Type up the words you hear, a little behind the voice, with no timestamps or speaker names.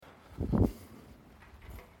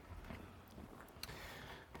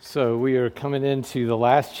So we are coming into the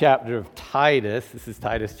last chapter of Titus. This is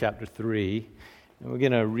Titus chapter 3. And we're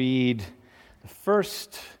going to read the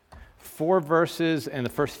first 4 verses and the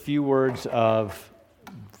first few words of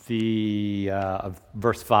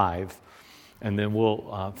verse 5. And then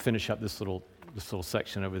we'll finish up this little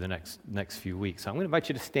section over the next few weeks. So I'm going to invite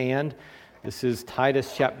you to stand. This is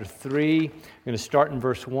Titus chapter 3. I'm going to start in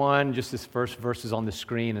verse 1. Just this first verse is on the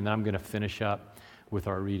screen, and then I'm going to finish up with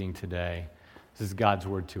our reading today. This is God's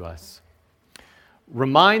word to us.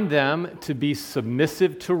 Remind them to be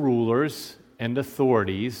submissive to rulers and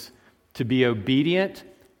authorities, to be obedient,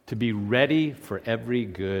 to be ready for every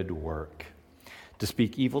good work, to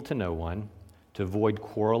speak evil to no one, to avoid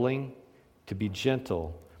quarreling, to be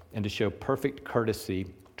gentle, and to show perfect courtesy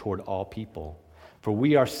toward all people. For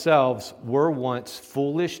we ourselves were once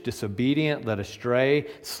foolish, disobedient, led astray,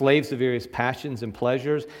 slaves of various passions and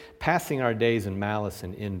pleasures, passing our days in malice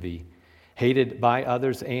and envy, hated by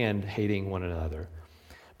others and hating one another.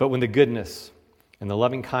 But when the goodness and the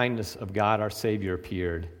loving kindness of God our Savior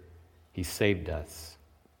appeared, He saved us.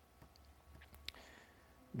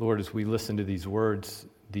 Lord, as we listen to these words,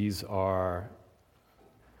 these are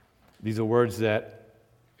words that,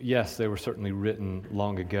 yes, they were certainly written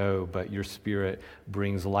long ago, but your Spirit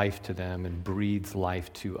brings life to them and breathes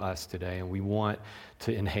life to us today, and we want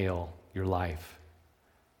to inhale your life.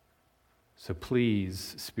 So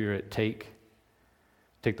please, Spirit, take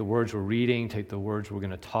the words we're reading, take the words we're going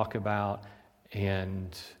to talk about,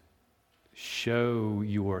 and show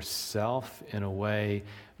yourself in a way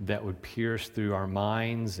that would pierce through our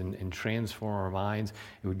minds and transform our minds.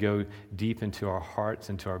 It would go deep into our hearts,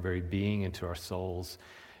 into our very being, into our souls,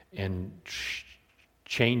 and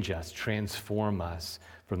change us, transform us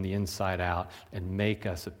from the inside out, and make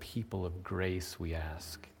us a people of grace, we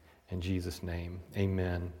ask. In Jesus' name,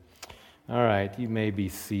 amen. All right, you may be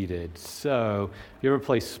seated. So, if you ever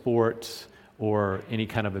play sports or any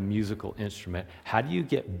kind of a musical instrument, how do you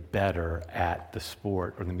get better at the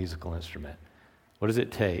sport or the musical instrument? What does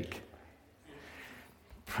it take?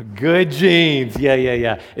 Good genes.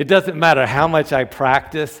 Yeah. It doesn't matter how much I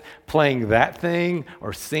practice playing that thing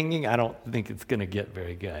or singing, I don't think it's going to get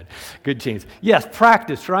very good. Good genes. Yes,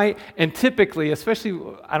 practice, right? And typically,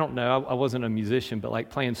 especially, I don't know, I wasn't a musician, but like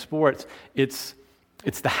playing sports, it's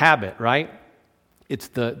the habit, right? It's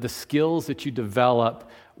the skills that you develop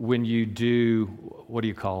when you do, what do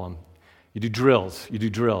you call them? You do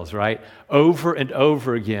drills, right? Over and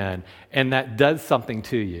over again, and that does something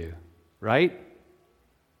to you, right?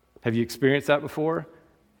 Have you experienced that before?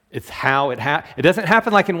 It's how it doesn't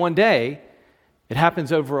happen like in one day. It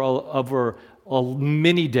happens over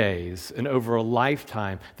many days and over a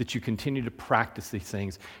lifetime that you continue to practice these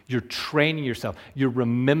things. You're training yourself. You're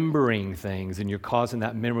remembering things, and you're causing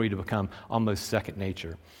that memory to become almost second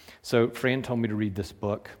nature. So Fran told me to read this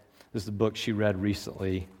book. This is a book she read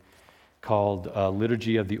recently called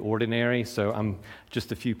Liturgy of the Ordinary. So I'm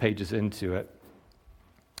just a few pages into it.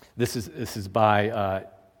 This is by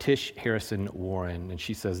Tish Harrison Warren, and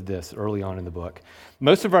she says this early on in the book.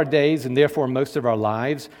 Most of our days, and therefore most of our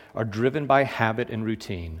lives, are driven by habit and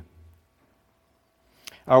routine.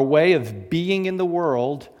 Our way of being in the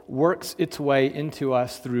world works its way into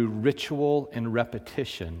us through ritual and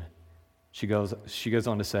repetition. She goes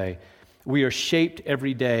on to say, we are shaped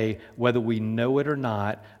every day, whether we know it or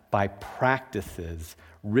not, by practices,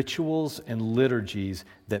 rituals, and liturgies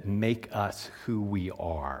that make us who we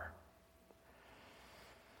are.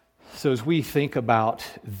 So as we think about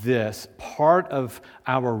this, part of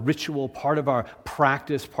our ritual, part of our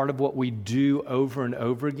practice, part of what we do over and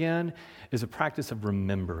over again is a practice of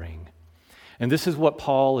remembering. And this is what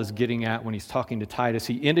Paul is getting at when he's talking to Titus.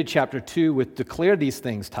 He ended chapter 2 with, declare these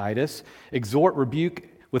things, Titus, exhort, rebuke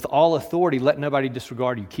with all authority, let nobody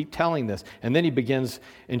disregard you. Keep telling this. And then he begins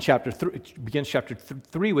chapter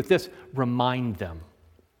 3 with this, remind them.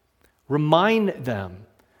 Remind them.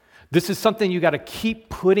 This is something you got to keep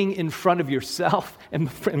putting in front of yourself and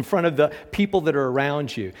in front of the people that are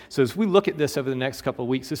around you. So as we look at this over the next couple of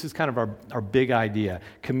weeks, this is kind of our big idea.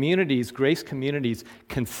 Communities, grace communities,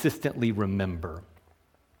 consistently remember.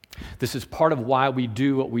 This is part of why we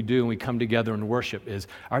do what we do and we come together and worship. Is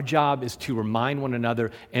our job is to remind one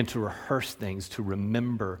another and to rehearse things, to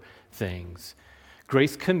remember things.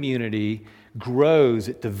 Grace community grows,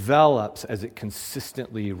 it develops as it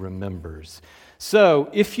consistently remembers. So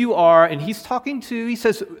if you are, and he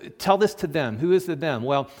says, tell this to them. Who is the them?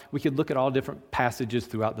 Well, we could look at all different passages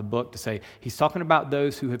throughout the book to say he's talking about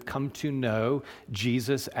those who have come to know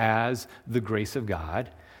Jesus as the grace of God.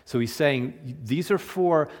 So he's saying these are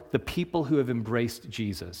for the people who have embraced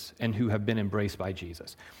Jesus and who have been embraced by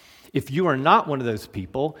Jesus. If you are not one of those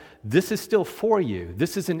people, this is still for you.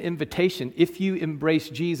 This is an invitation. If you embrace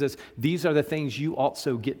Jesus, these are the things you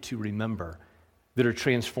also get to remember that are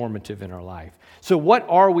transformative in our life. So what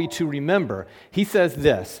are we to remember? He says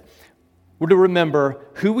this: we're to remember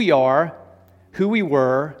who we are, who we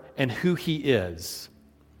were, and who he is.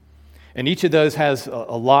 And each of those has a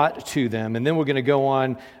lot to them. And then we're going to go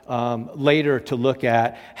on later to look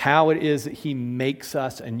at how it is that he makes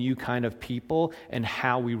us a new kind of people and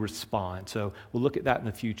how we respond. So we'll look at that in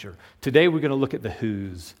the future. Today we're going to look at the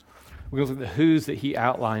who's. We're going to look at the who's that he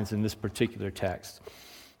outlines in this particular text.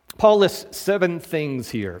 Paul lists 7 things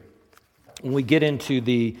here. When we get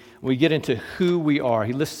into who we are,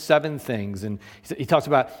 he lists 7 things, and he talks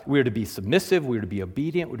about we're to be submissive, we're to be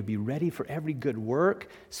obedient, we're to be ready for every good work,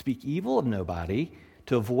 speak evil of nobody,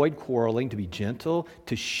 to avoid quarreling, to be gentle,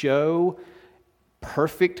 to show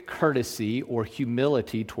perfect courtesy or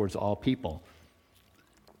humility towards all people.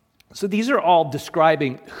 So these are all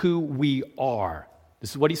describing who we are. This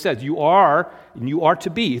is what he says. You are, and you are to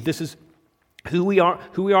be. This is who we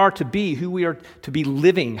are to be, who we are to be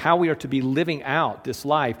living, how we are to be living out this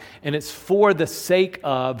life. And it's for the sake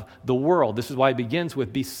of the world. This is why it begins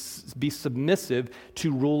with be submissive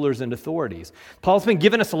to rulers and authorities. Paul's been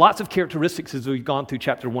giving us lots of characteristics as we've gone through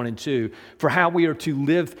chapter 1 and 2 for how we are to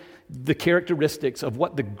live the characteristics of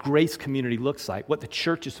what the grace community looks like, what the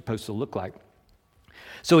church is supposed to look like.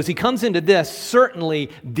 So as he comes into this,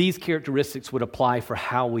 certainly these characteristics would apply for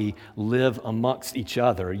how we live amongst each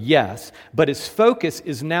other, yes, but his focus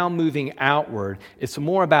is now moving outward. It's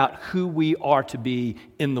more about who we are to be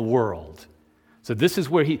in the world. So this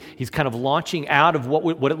is where he's kind of launching out of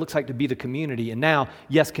what it looks like to be the community, and now,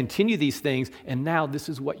 yes, continue these things, and now this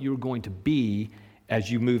is what you're going to be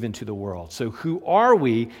as you move into the world. So who are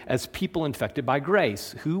we as people infected by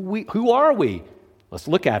grace? Who are we? Let's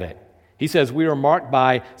look at it. He says we are marked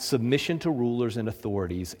by submission to rulers and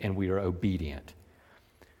authorities, and we are obedient.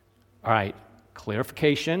 All right,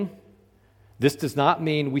 clarification. This does not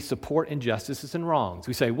mean we support injustices and wrongs.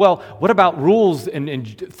 We say, well, what about rules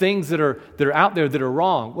and things that are out there that are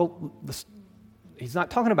wrong? Well, he's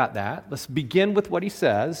not talking about that. Let's begin with what he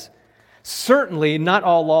says. Certainly, not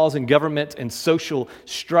all laws and government and social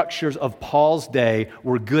structures of Paul's day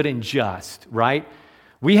were good and just, right?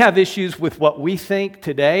 We have issues with what we think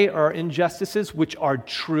today are injustices, which are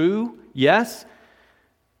true, yes.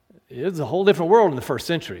 It's a whole different world in the first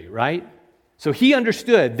century, right? So he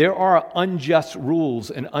understood there are unjust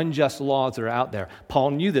rules and unjust laws that are out there.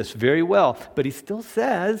 Paul knew this very well, but he still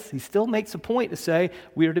makes a point to say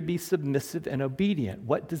we are to be submissive and obedient.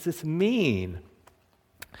 What does this mean?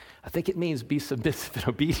 I think it means be submissive and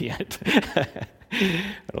obedient.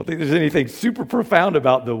 I don't think there's anything super profound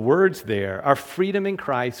about the words there. Our freedom in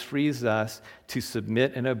Christ frees us to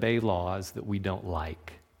submit and obey laws that we don't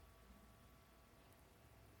like.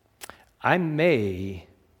 I may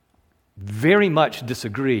very much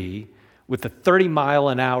disagree with the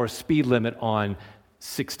 30-mile-an-hour speed limit on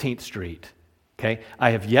 16th Street. Okay,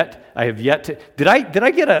 I have yet to. Did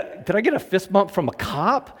I get a fist bump from a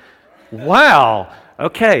cop? Wow.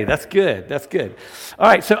 Okay, that's good. That's good. All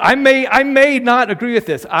right, so I may not agree with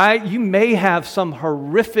this. You may have some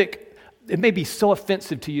horrific. It may be so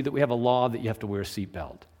offensive to you that we have a law that you have to wear a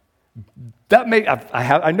seatbelt.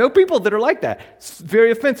 I know people that are like that. It's very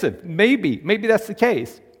offensive. Maybe that's the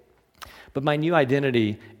case. But my new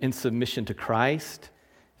identity in submission to Christ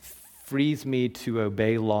frees me to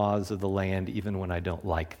obey laws of the land even when I don't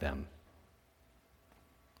like them.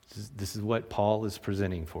 This is what Paul is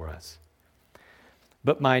presenting for us.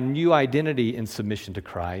 But my new identity in submission to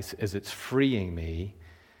Christ, as it's freeing me,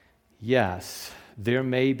 yes, there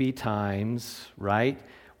may be times, right,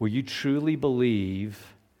 where you truly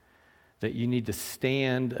believe that you need to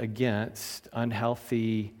stand against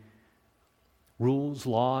unhealthy rules,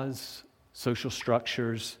 laws, social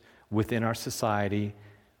structures within our society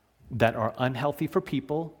that are unhealthy for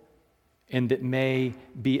people and that may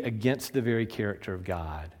be against the very character of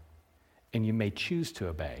God. And you may choose to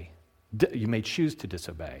obey. You may choose to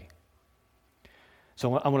disobey.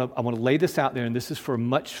 So I want to lay this out there, and this is for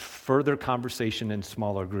much further conversation in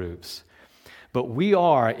smaller groups. But we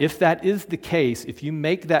are, if that is the case, if you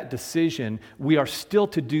make that decision, we are still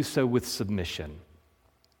to do so with submission.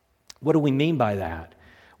 What do we mean by that?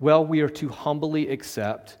 Well, we are to humbly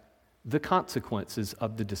accept the consequences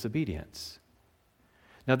of the disobedience.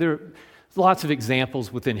 Now, there are lots of examples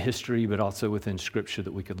within history, but also within Scripture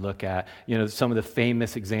that we could look at. You know, some of the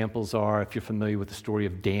famous examples are, if you're familiar with the story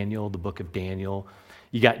of Daniel, the book of Daniel,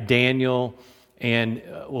 you got Daniel, And,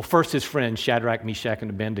 first his friends, Shadrach, Meshach, and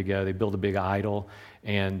Abednego, they build a big idol,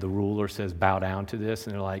 and the ruler says, bow down to this.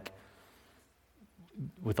 And they're like,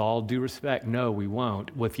 with all due respect, no, we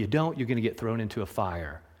won't. Well, if you don't, you're going to get thrown into a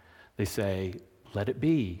fire. They say, let it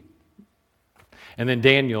be. And then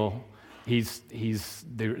Daniel,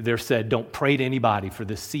 they're said, don't pray to anybody for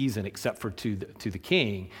this season except for to the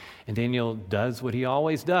king. And Daniel does what he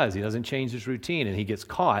always does. He doesn't change his routine, and he gets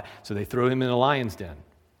caught, so they throw him in a lion's den.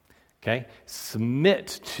 Okay?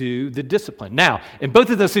 Submit to the discipline. Now, in both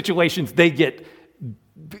of those situations,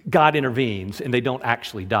 God intervenes, and they don't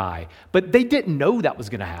actually die. But they didn't know that was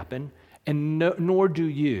going to happen, and nor do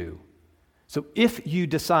you. So if you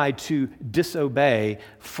decide to disobey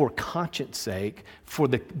for conscience sake,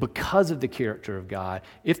 because of the character of God,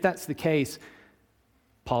 if that's the case,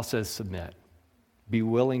 Paul says submit. Be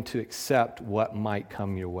willing to accept what might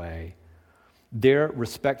come your way. Their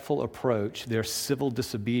respectful approach, their civil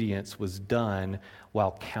disobedience was done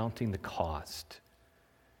while counting the cost.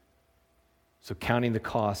 So counting the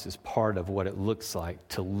cost is part of what it looks like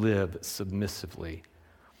to live submissively.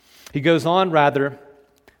 He goes on,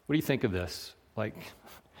 what do you think of this? I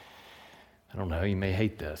don't know, you may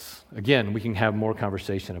hate this. Again, we can have more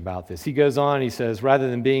conversation about this. He goes on, he says, rather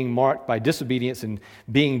than being marked by disobedience and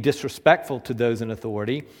being disrespectful to those in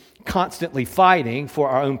authority, constantly fighting for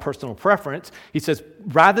our own personal preference, he says,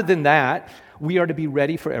 rather than that, we are to be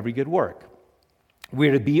ready for every good work. We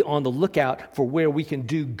are to be on the lookout for where we can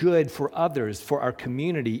do good for others, for our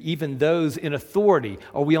community, even those in authority.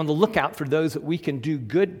 Are we on the lookout for those that we can do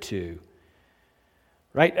good to?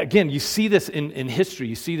 Right? Again, you see this in history.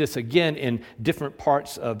 You see this again in different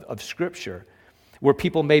parts of Scripture, where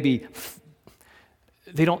people maybe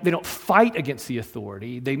they don't fight against the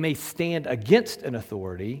authority. They may stand against an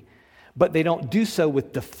authority, but they don't do so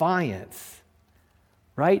with defiance.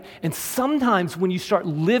 Right? And sometimes when you start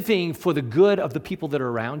living for the good of the people that are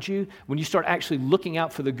around you, when you start actually looking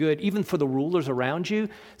out for the good, even for the rulers around you,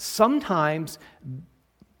 sometimes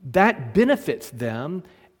that benefits them.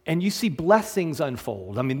 And you see blessings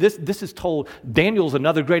unfold. I mean, this is told, Daniel's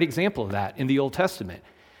another great example of that in the Old Testament.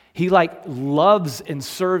 He loves and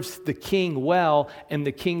serves the king well, and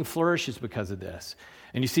the king flourishes because of this.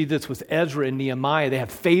 And you see this with Ezra and Nehemiah. They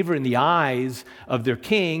have favor in the eyes of their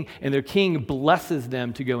king, and their king blesses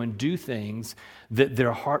them to go and do things that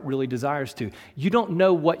their heart really desires to. You don't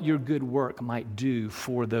know what your good work might do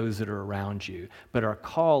for those that are around you, but our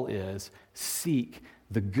call is seek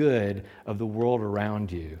the good of the world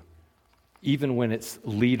around you, even when it's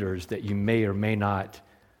leaders that you may or may not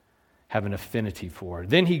have an affinity for.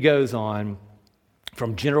 Then he goes on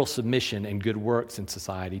from general submission and good works in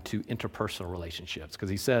society to interpersonal relationships, because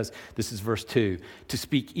he says, this is verse 2, to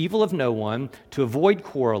speak evil of no one, to avoid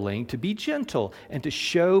quarreling, to be gentle, and to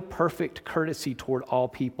show perfect courtesy toward all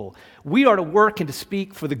people. We are to work and to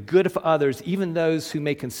speak for the good of others, even those who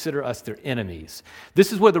may consider us their enemies.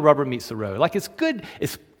 This is where the rubber meets the road. It's good,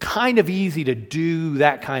 it's kind of easy to do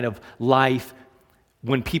that kind of life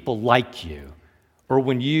when people like you, or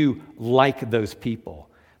when you like those people.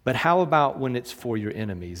 But how about when it's for your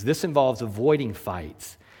enemies? This involves avoiding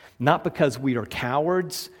fights, not because we are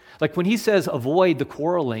cowards. When he says avoid the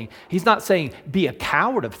quarreling, he's not saying be a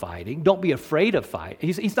coward of fighting. Don't be afraid of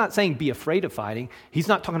fighting. He's not saying be afraid of fighting. He's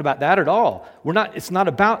not talking about that at all. It's not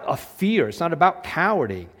about a fear. It's not about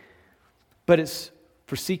cowarding. But it's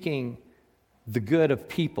for seeking the good of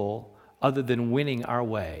people other than winning our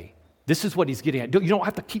way. This is what he's getting at. You don't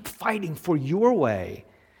have to keep fighting for your way.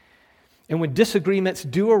 And when disagreements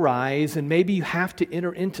do arise, and maybe you have to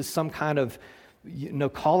enter into some kind of,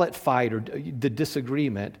 call it fight or the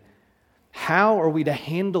disagreement, how are we to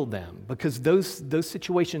handle them? Because those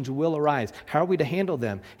situations will arise. How are we to handle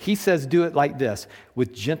them? He says do it like this,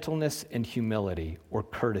 with gentleness and humility or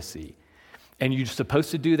courtesy. And you're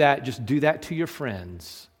supposed to do that, just do that to your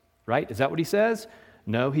friends, right? Is that what he says?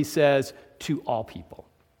 No, he says to all people.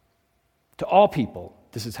 To all people,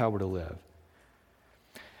 this is how we're to live.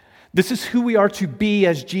 This is who we are to be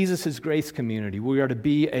as Jesus' grace community. We are to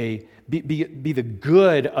be the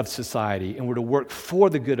good of society, and we're to work for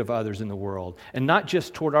the good of others in the world. And not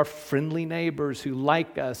just toward our friendly neighbors who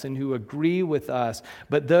like us and who agree with us,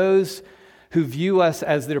 but those who view us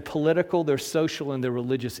as their political, their social, and their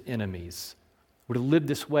religious enemies. We're to live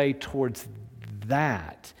this way towards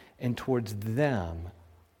that and towards them.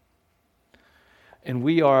 And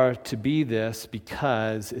we are to be this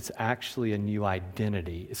because it's actually a new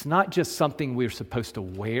identity. It's not just something we're supposed to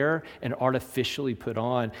wear and artificially put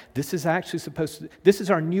on. This is actually this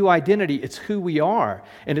is our new identity. It's who we are,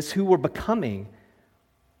 and it's who we're becoming.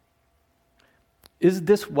 Is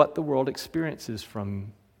this what the world experiences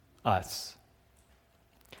from us?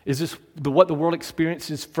 Is this what the world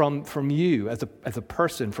experiences from you as a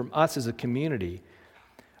person, from us as a community?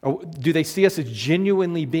 Or do they see us as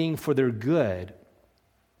genuinely being for their good?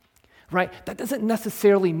 Right? That doesn't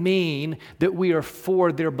necessarily mean that we are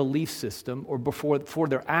for their belief system or for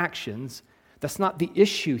their actions. That's not the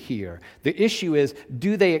issue here. The issue is,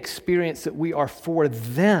 do they experience that we are for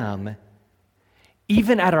them,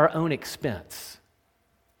 even at our own expense?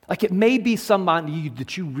 Like, it may be somebody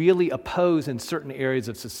that you really oppose in certain areas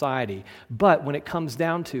of society, but when it comes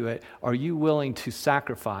down to it, are you willing to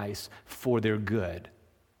sacrifice for their good?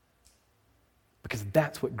 Because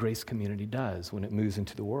that's what Grace Community does when it moves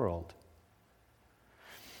into the world.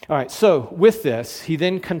 All right, so with this, he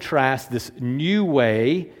then contrasts this new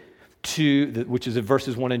way which is in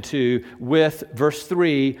verses 1 and 2, with verse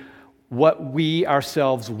 3, what we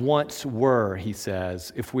ourselves once were, he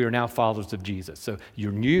says, if we are now followers of Jesus. So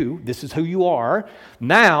you're new, this is who you are.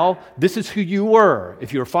 Now, this is who you were.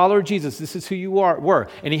 If you're a follower of Jesus, this is who you were.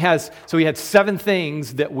 And he had 7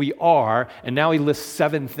 things that we are, and now he lists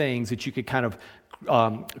 7 things that you could kind of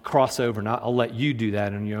cross over, and I'll let you do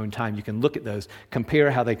that in your own time. You can look at those, compare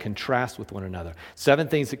how they contrast with one another. 7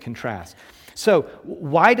 things that contrast. So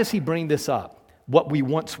why does he bring this up? What we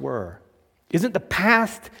once were. Isn't the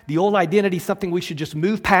past, the old identity, something we should just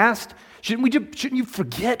move past? Shouldn't you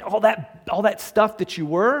forget all that stuff that you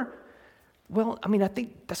were? Well, I mean, I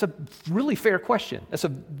think that's a really fair question. That's a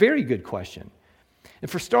very good question.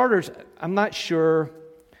 And for starters, I'm not sure,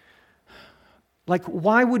 like,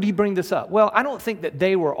 why would he bring this up? Well, I don't think that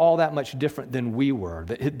they were all that much different than we were,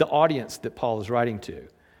 the audience that Paul is writing to.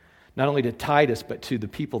 Not only to Titus, but to the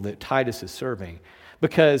people that Titus is serving.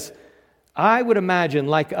 Because I would imagine,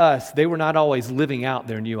 like us, they were not always living out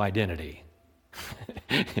their new identity.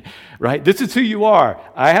 Right? This is who you are.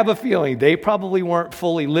 I have a feeling they probably weren't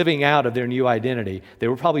fully living out of their new identity. They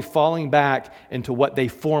were probably falling back into what they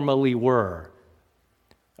formerly were.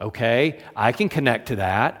 Okay, I can connect to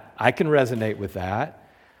that. I can resonate with that.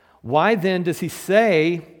 Why then does he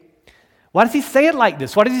say it like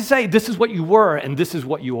this? Why does he say this is what you were and this is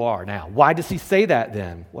what you are now? Why does he say that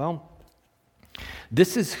then? Well,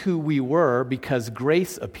 this is who we were because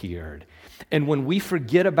grace appeared. And when we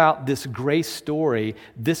forget about this grace story,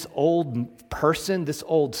 this old person, this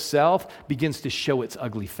old self begins to show its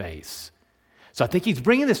ugly face. So I think he's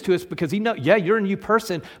bringing this to us because he knows, yeah, you're a new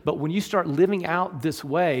person, but when you start living out this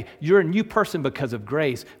way, you're a new person because of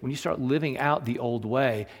grace. When you start living out the old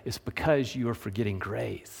way, it's because you are forgetting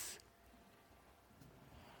grace.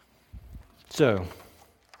 So,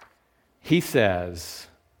 he says,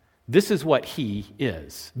 this is what he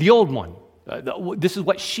is, the old one. This is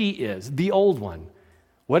what she is, the old one.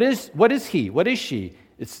 What is he? What is she?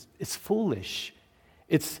 It's foolish.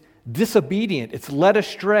 It's disobedient. It's led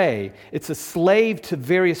astray. It's a slave to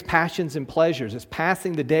various passions and pleasures. It's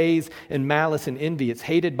passing the days in malice and envy. It's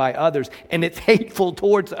hated by others, and it's hateful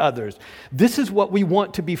towards others. This is what we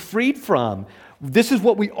want to be freed from. This is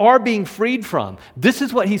what we are being freed from. This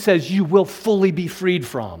is what he says you will fully be freed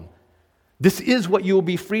from. This is what you will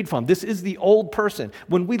be freed from. This is the old person.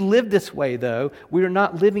 When we live this way, though, we are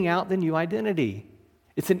not living out the new identity.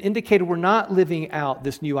 It's an indicator we're not living out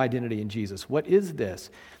this new identity in Jesus. What is this?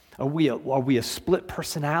 Are we a split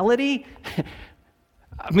personality?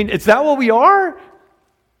 I mean, is that what we are?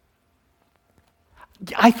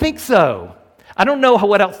 I think so. I don't know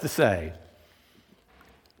what else to say.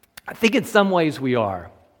 I think in some ways we are.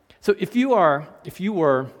 So if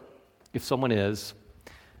someone is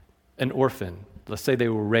an orphan, let's say they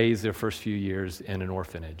were raised their first few years in an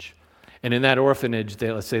orphanage, and in that orphanage,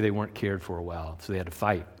 let's say they weren't cared for well, so they had to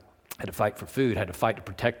fight for food, had to fight to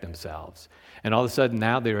protect themselves. And all of a sudden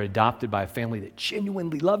now they're adopted by a family that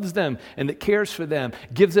genuinely loves them and that cares for them,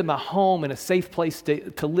 gives them a home and a safe place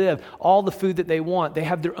to live, all the food that they want. They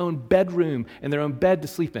have their own bedroom and their own bed to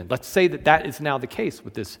sleep in. Let's say that is now the case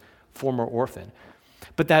with this former orphan.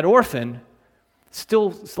 But that orphan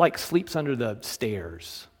still sleeps under the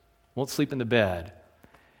stairs, won't sleep in the bed.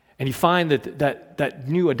 And you find that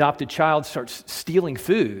new adopted child starts stealing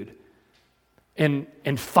food and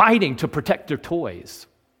fighting to protect their toys.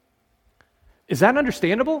 Is that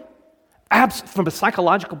understandable? From a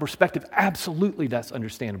psychological perspective, absolutely that's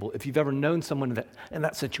understandable. If you've ever known someone in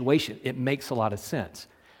that situation, it makes a lot of sense.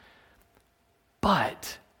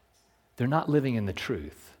 But they're not living in the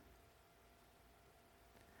truth.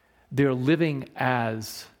 They're living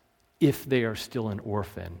as if they are still an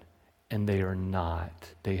orphan, and they are not.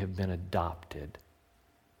 They have been adopted.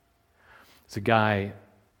 There's a guy,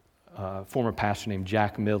 former pastor named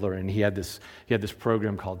Jack Miller, and he had this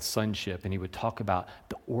program called Sonship, and he would talk about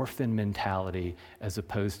the orphan mentality as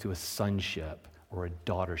opposed to a sonship or a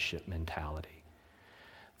daughtership mentality.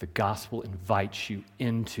 The gospel invites you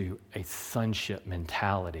into a sonship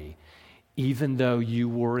mentality. Even though you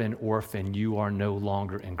were an orphan, you are no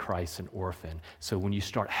longer in Christ an orphan. So when you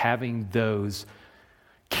start having those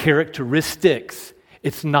characteristics,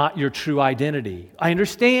 it's not your true identity. I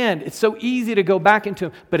understand. It's so easy to go back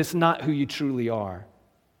into, but it's not who you truly are.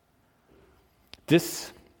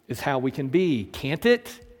 This is how we can be, can't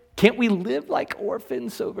it? Can't we live like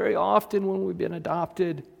orphans so very often when we've been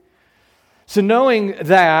adopted? So knowing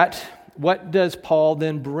that, what does Paul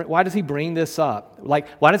then bring? Why does he bring this up? Like,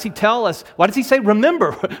 why does he tell us? Why does he say,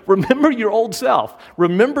 remember your old self?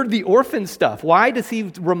 Remember the orphan stuff. Why does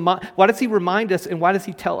he remind us, and why does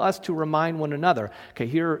he tell us to remind one another? Okay,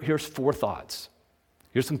 here's 4 thoughts.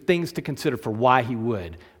 Here's some things to consider for why he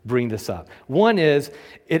would bring this up. One is,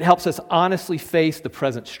 it helps us honestly face the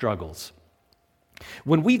present struggles.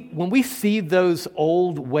 When we see those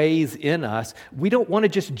old ways in us, we don't want to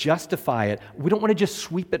just justify it. We don't want to just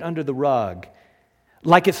sweep it under the rug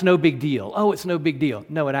like it's no big deal. Oh, it's no big deal.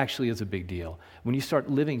 No, it actually is a big deal. When you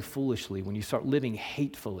start living foolishly, when you start living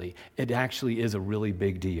hatefully, it actually is a really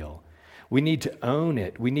big deal. We need to own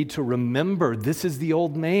it. We need to remember this is the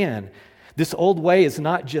old man. This old way is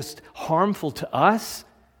not just harmful to us,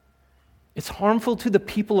 it's harmful to the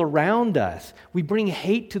people around us. We bring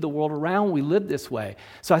hate to the world around when we live this way.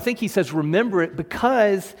 So I think he says, remember it,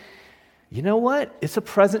 because, you know what? It's a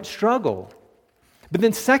present struggle. But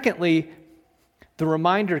then secondly, the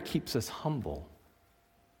reminder keeps us humble.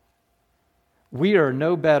 We are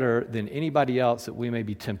no better than anybody else that we may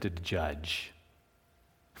be tempted to judge.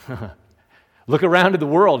 Look around at the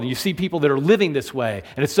world and you see people that are living this way,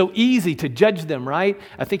 and it's so easy to judge them, right?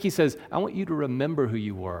 I think he says, I want you to remember who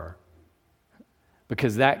you were,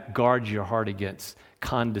 because that guards your heart against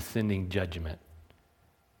condescending judgment.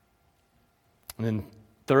 And then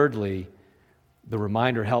thirdly, the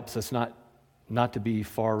reminder helps us not to be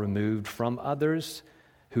far removed from others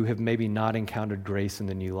who have maybe not encountered grace in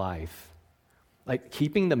the new life. Like,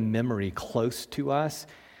 keeping the memory close to us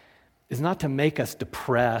is not to make us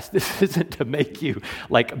depressed. This isn't to make you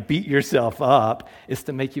beat yourself up. It's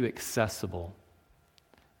to make you accessible.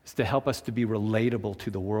 It's to help us to be relatable to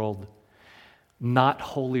the world, not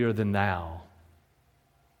holier than thou.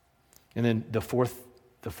 And then the fourth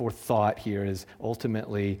thought here is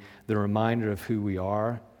ultimately the reminder of who we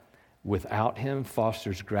are without him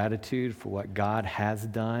fosters gratitude for what God has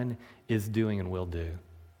done, is doing, and will do.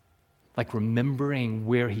 Like, remembering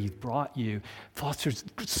where he's brought you fosters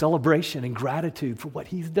celebration and gratitude for what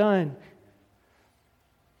he's done.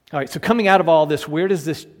 All right, so coming out of all this, where does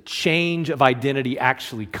this change of identity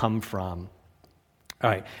actually come from? All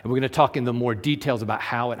right, and we're going to talk in the more details about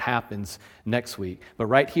how it happens next week. But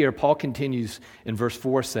right here, Paul continues in verse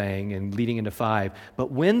 4 saying, and leading into 5,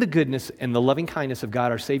 but when the goodness and the loving kindness of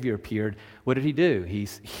God our Savior appeared, what did he do?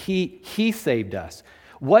 He saved us.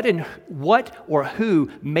 What or who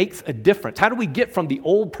makes a difference? How do we get from the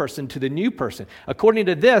old person to the new person? According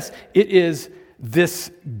to this, it is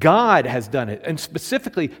this God has done it. And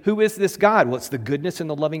specifically, who is this God? Well, it's the goodness and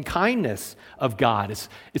the loving kindness of God.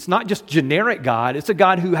 It's not just generic God. It's a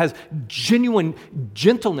God who has genuine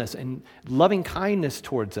gentleness and loving kindness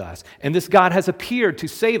towards us. And this God has appeared to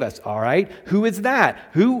save us. All right? Who is that?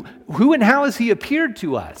 Who and how has he appeared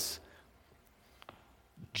to us?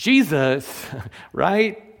 Jesus,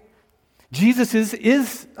 right? Jesus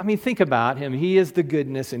is, think about him. He is the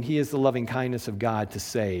goodness and he is the loving kindness of God to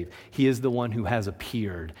save. He is the one who has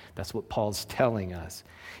appeared. That's what Paul's telling us.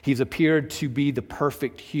 He's appeared to be the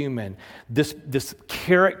perfect human. This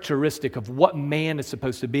characteristic of what man is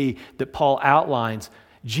supposed to be that Paul outlines,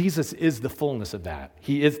 Jesus is the fullness of that.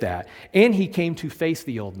 He is that. And he came to face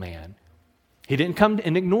the old man. He didn't come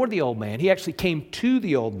and ignore the old man. He actually came to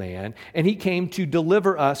the old man, and he came to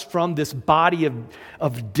deliver us from this body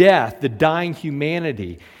of death, the dying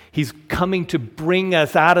humanity. He's coming to bring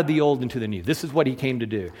us out of the old into the new. This is what he came to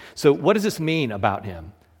do. So what does this mean about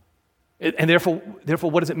him? And therefore,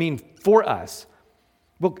 what does it mean for us?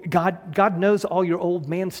 Well, God knows all your old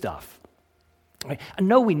man stuff. I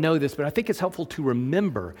know we know this, but I think it's helpful to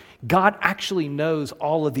remember God actually knows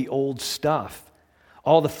all of the old stuff.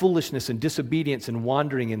 All the foolishness and disobedience and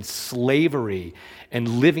wandering and slavery and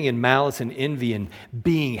living in malice and envy and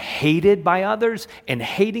being hated by others and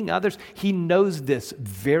hating others. He knows this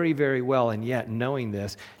very, very well. And yet, knowing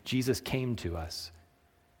this, Jesus came to us.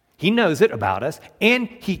 He knows it about us, and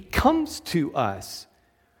he comes to us.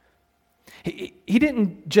 He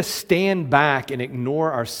didn't just stand back and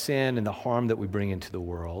ignore our sin and the harm that we bring into the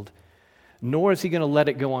world, nor is he going to let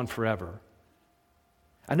it go on forever.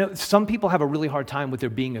 I know some people have a really hard time with there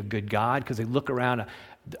being a good God because they look around.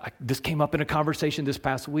 This came up in a conversation this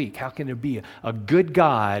past week. How can there be a good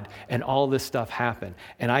God and all this stuff happen?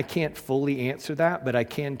 And I can't fully answer that, but I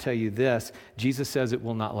can tell you this. Jesus says it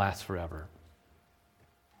will not last forever.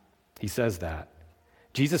 He says that.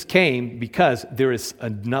 Jesus came because there is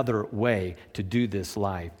another way to do this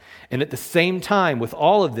life. And at the same time, with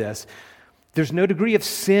all of this, there's no degree of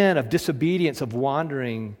sin, of disobedience, of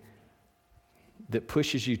wandering that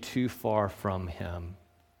pushes you too far from Him.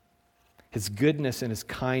 His goodness and His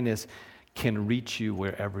kindness can reach you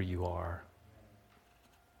wherever you are.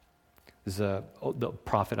 The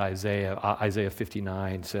prophet Isaiah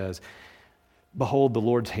 59 says, "Behold, the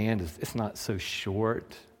Lord's hand it's not so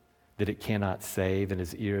short that it cannot save, and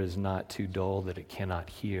His ear is not too dull that it cannot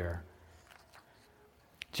hear."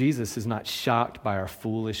 Jesus is not shocked by our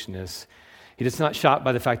foolishness. He is not shocked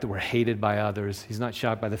by the fact that we're hated by others. He's not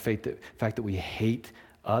shocked by the fact that we hate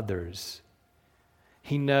others.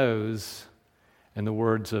 He knows, in the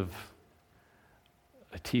words of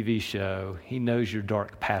a TV show, He knows your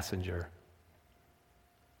dark passenger.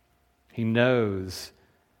 He knows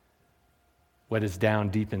what is down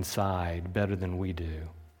deep inside better than we do.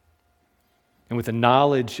 And with the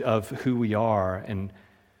knowledge of who we are and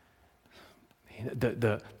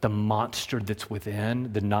the monster that's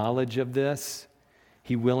within, the knowledge of this,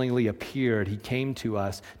 He willingly appeared. He came to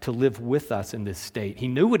us to live with us in this state. He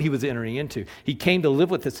knew what He was entering into. He came to live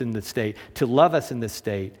with us in this state, to love us in this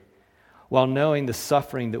state, while knowing the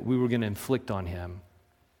suffering that we were going to inflict on Him.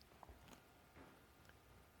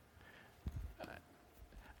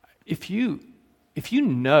 If you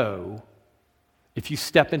know, if you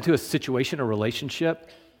step into a situation or relationship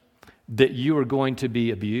that you are going to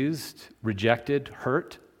be abused, rejected,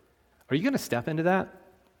 hurt, are you going to step into that?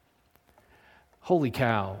 Holy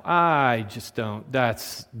cow, I just don't.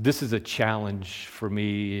 This is a challenge for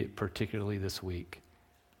me, particularly this week.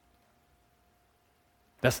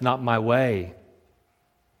 That's not my way.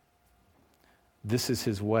 This is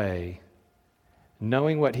His way.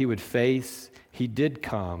 Knowing what He would face, He did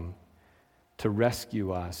come to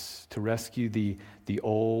rescue us, to rescue the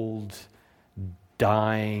old,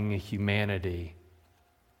 dying humanity.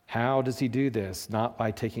 How does He do this? Not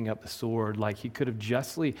by taking up the sword, like He could have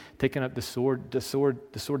justly taken up the sword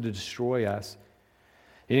to destroy us.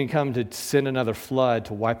 He didn't come to send another flood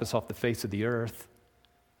to wipe us off the face of the earth.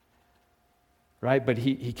 Right? But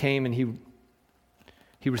He came and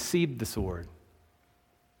He received the sword.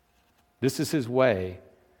 This is His way.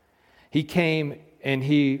 He came and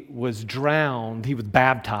He was drowned. He was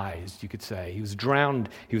baptized, you could say. He was drowned.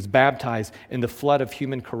 He was baptized in the flood of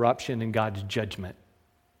human corruption and God's judgment.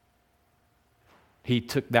 He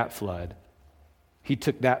took that flood. He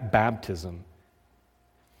took that baptism.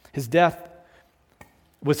 His death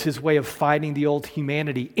was His way of fighting the old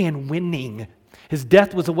humanity and winning. His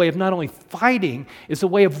death was a way of not only fighting, it's a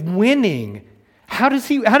way of winning. How does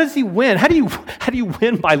he win? How do you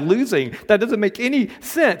win by losing? That doesn't make any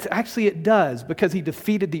sense. Actually, it does, because He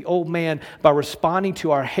defeated the old man by responding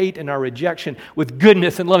to our hate and our rejection with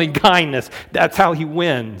goodness and loving kindness. That's how He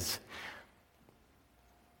wins.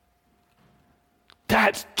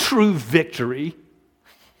 That's true victory.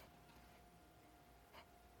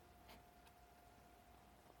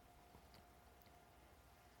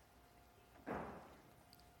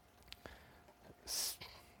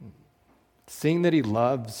 Seeing that He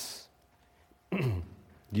loves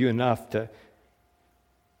you enough to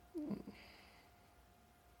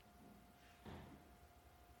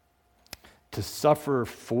suffer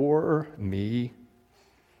for me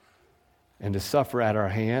and to suffer at our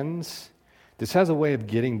hands, this has a way of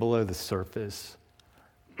getting below the surface,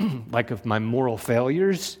 like of my moral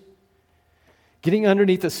failures, getting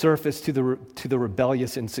underneath the surface to the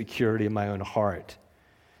rebellious insecurity of my own heart.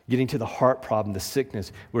 Getting to the heart problem, the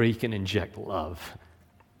sickness, where He can inject love.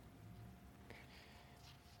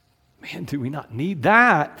 Man, do we not need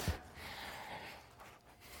that?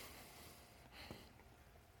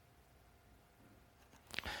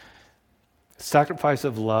 Sacrifice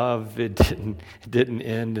of love, it didn't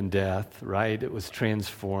end in death, right? It was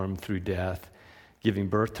transformed through death, giving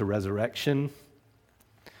birth to resurrection.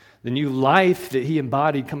 The new life that He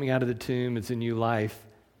embodied coming out of the tomb is a new life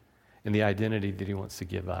in the identity that He wants to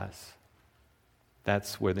give us.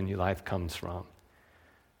 That's where the new life comes from,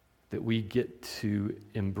 that we get to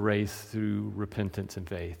embrace through repentance and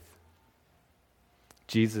faith.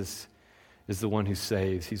 Jesus is the one who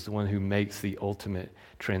saves. He's the one who makes the ultimate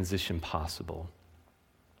transition possible.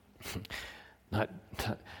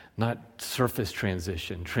 Not surface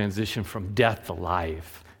transition from death to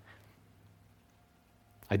life.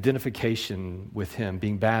 Identification with him,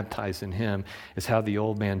 being baptized in him, is how the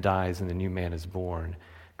old man dies and the new man is born.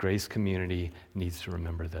 Grace Community needs to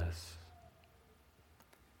remember this.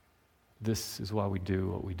 This is why we do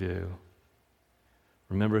what we do.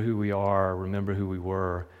 Remember who we are, remember who we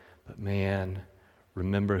were, but man,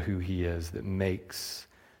 remember who he is that makes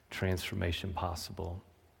transformation possible.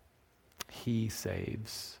 He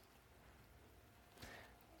saves.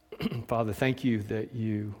 Father, thank you that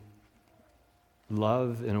you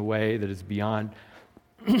love in a way that is beyond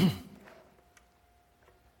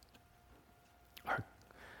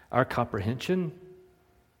our comprehension.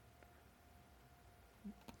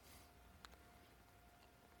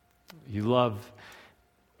 You love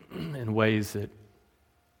in ways that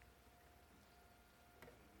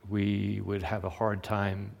we would have a hard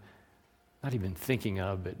time not even thinking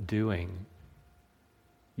of, but doing.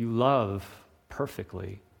 You love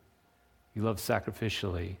perfectly. You love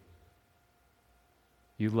sacrificially.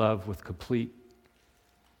 You love with complete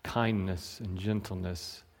kindness and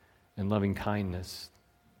gentleness and loving kindness.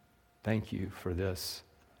 Thank you for this.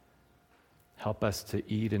 Help us to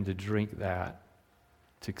eat and to drink that,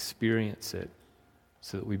 to experience it,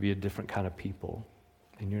 so that we be a different kind of people.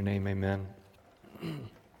 In your name, amen.